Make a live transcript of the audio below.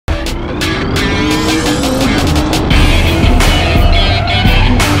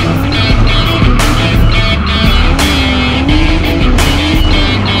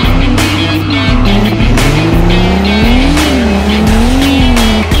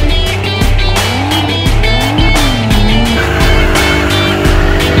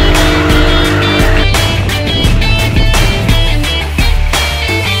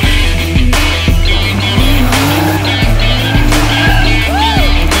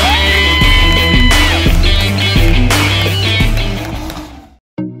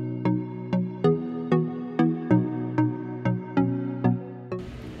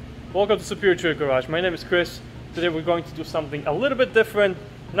Welcome to Superior Truck Garage. My name is Chris. Today we're going to do something a little bit different,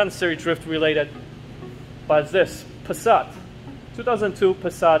 not necessarily drift related, but it's this Passat, 2002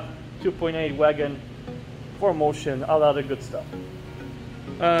 Passat 2.8 wagon, 4Motion, all other good stuff.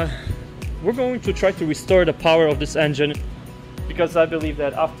 We're going to try to restore the power of this engine because I believe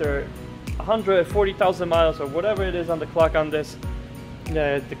that after 140,000 miles or whatever it is on the clock on this,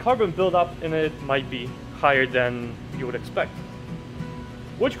 the carbon buildup in it might be higher than you would expect,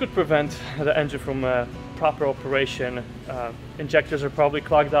 which could prevent the engine from proper operation. Injectors are probably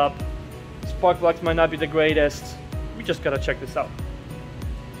clogged up, spark plugs might not be the greatest. We just gotta check this out.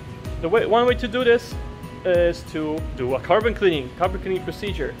 One way to do this is to do a carbon cleaning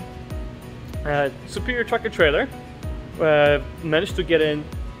procedure. Superior Truck and Trailer managed to get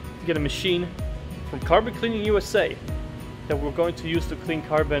a machine from carboncleaningusa that we're going to use to clean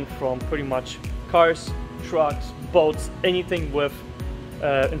carbon from pretty much cars, trucks, boats, anything with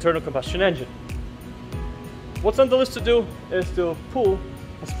internal combustion engine. What's on the list to do is to pull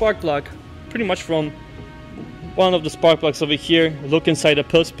a spark plug pretty much from one of the spark plugs over here, look inside the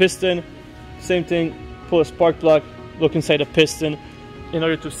piston, same thing, pull a spark plug, look inside the piston in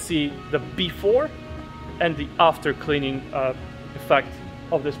order to see the before and the after cleaning effect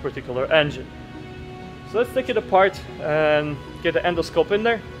of this particular engine. So let's take it apart and get the endoscope in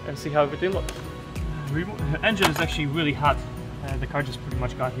there and see how everything looks. The engine is actually really hot. The car just pretty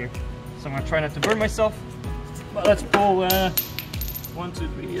much got here. So I'm gonna try not to burn myself. But let's pull 1, 2,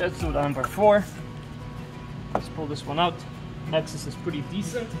 3, let's do the number 4. Let's pull this one out. Access is pretty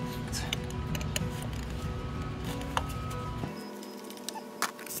decent.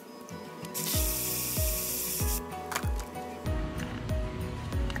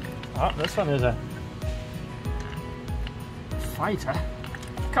 Oh, this one is a fighter.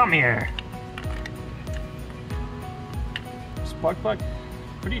 Come here. Spark plug,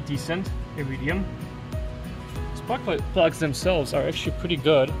 pretty decent, iridium. Spark plugs themselves are actually pretty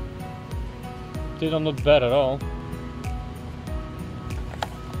good. They don't look bad at all.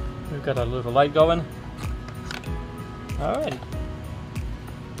 We've got a little light going. Alright.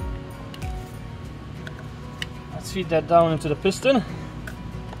 Let's feed that down into the piston.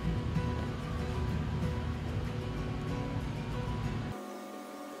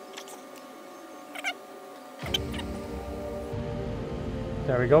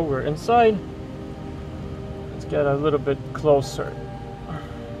 There we go, we're inside. Let's get a little bit closer.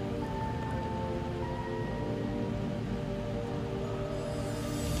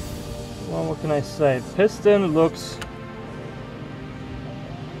 Well, what can I say? Piston looks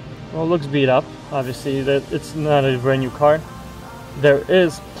beat up. Obviously, that it's not a brand new car. There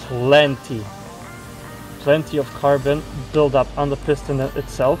is plenty of carbon buildup on the piston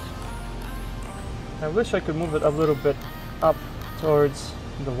itself. I wish I could move it a little bit up towards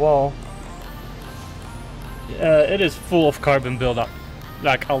the wall. It is full of carbon buildup,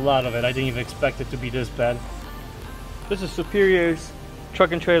 like a lot of it. I didn't even expect it to be this bad. This is Superior's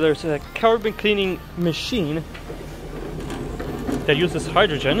Truck and Trailer's carbon cleaning machine that uses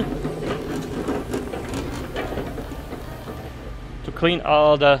hydrogen to clean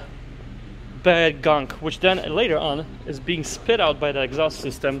all the bad gunk, which then later on is being spit out by the exhaust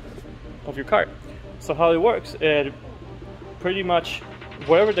system of your car. So how it works, it pretty much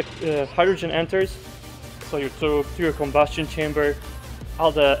wherever the hydrogen enters, so through your combustion chamber,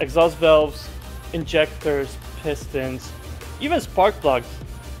 all the exhaust valves, injectors, pistons, even spark plugs,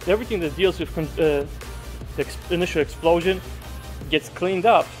 everything that deals with the initial explosion gets cleaned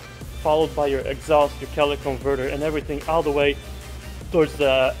up, followed by your exhaust, your catalytic converter, and everything all the way towards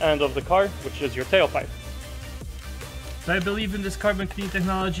the end of the car, which is your tailpipe. Do I believe in this carbon cleaning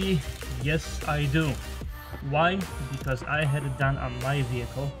technology? Yes, I do. Why? Because I had it done on my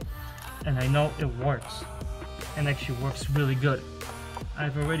vehicle and I know it works, and actually works really good.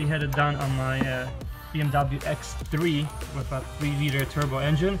 I've already had it done on my BMW X3 with a 3-liter turbo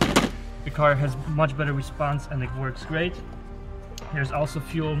engine. The car has much better response and it works great. There's also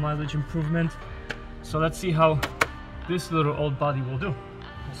fuel mileage improvement. So let's see how this little old body will do.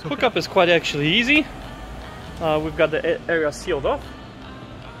 So hookup is quite actually easy. We've got the area sealed off.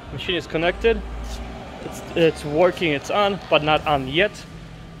 Machine is connected. It's working, it's on, but not on yet.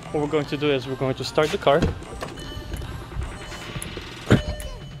 What we're going to do is we're going to start the car.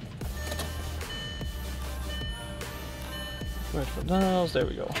 Wait for dials, there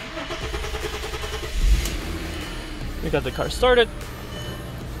we go. We got the car started.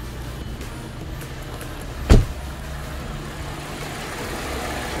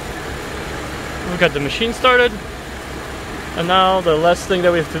 We got the machine started. And now the last thing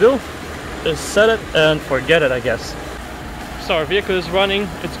that we have to do is set it and forget it, I guess. So So our vehicle is running,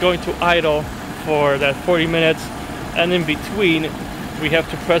 it's going to idle for that 40 minutes, and in between we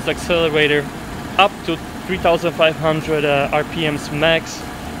have to press the accelerator up to 3,500 RPMs max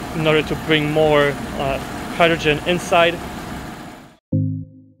in order to bring more hydrogen inside.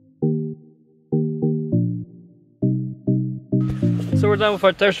 So we're done with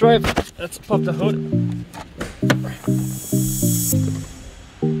our test drive. Let's pop the hood.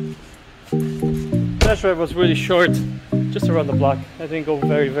 Test drive was really short, just around the block. I didn't go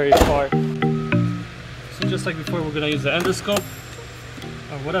very far. So just like before, we're gonna use the endoscope,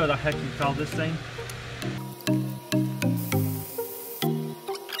 or whatever the heck you call this thing.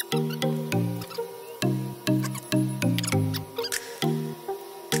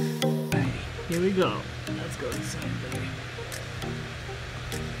 Here we go. Let's go inside, baby.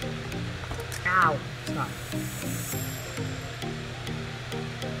 Ow! Stop.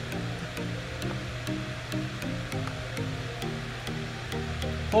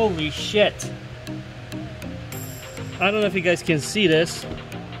 Holy shit! I don't know if you guys can see this.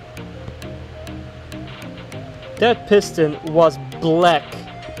 That piston was black.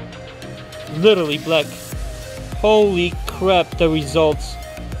 Literally black. Holy crap, the results.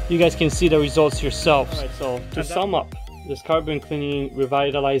 You guys can see the results yourselves. Alright, so to sum up, this carbon cleaning,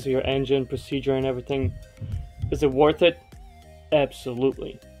 revitalize your engine procedure and everything, is it worth it?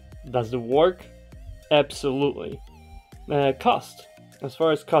 Absolutely. Does it work? Absolutely. Cost. As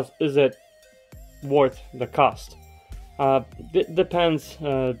far as cost, is it worth the cost? It depends.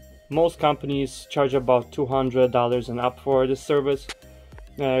 Most companies charge about $200 and up for this service.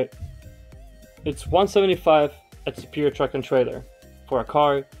 It's $175 at Superior Truck and Trailer for a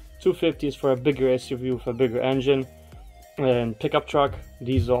car, $250 is for a bigger SUV with a bigger engine, and pickup truck,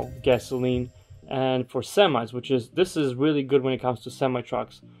 diesel, gasoline, and for semis, this is really good when it comes to semi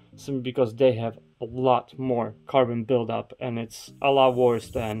trucks, simply because they have a lot more carbon buildup and it's a lot worse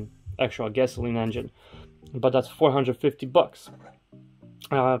than actual gasoline engine. But that's $450.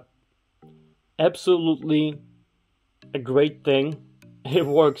 Absolutely a great thing. It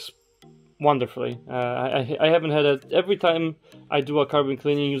works wonderfully. I haven't had it. Every time I do a carbon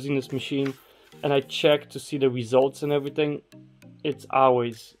cleaning using this machine and I check to see the results and everything, it's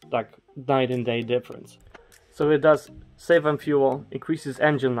always like night and day difference. So it does save on fuel, increases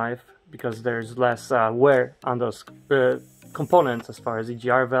engine life because there's less wear on those components, as far as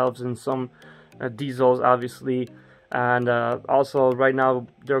EGR valves and some diesels obviously. And also right now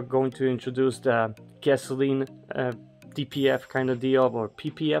they're going to introduce the gasoline DPF kind of deal, or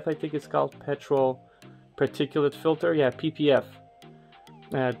PPF I think it's called, petrol particulate filter, yeah, PPF.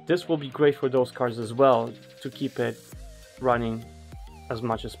 This will be great for those cars as well, to keep it running as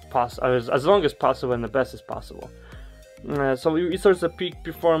much as possible, as long as possible and the best as possible. So it restores the peak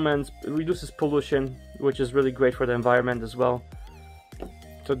performance, it reduces pollution, which is really great for the environment as well.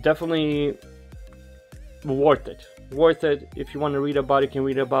 So definitely worth it. Worth it. If you want to read about it, you can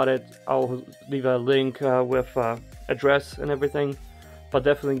read about it. I'll leave a link with address and everything. But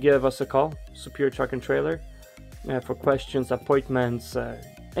definitely give us a call, Superior Truck and Trailer, for questions, appointments,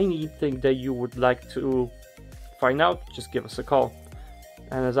 anything that you would like to find out, just give us a call.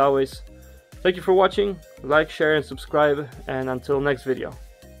 And as always, thank you for watching. Like, share and subscribe, and until next video,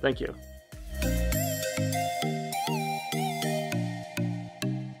 thank you.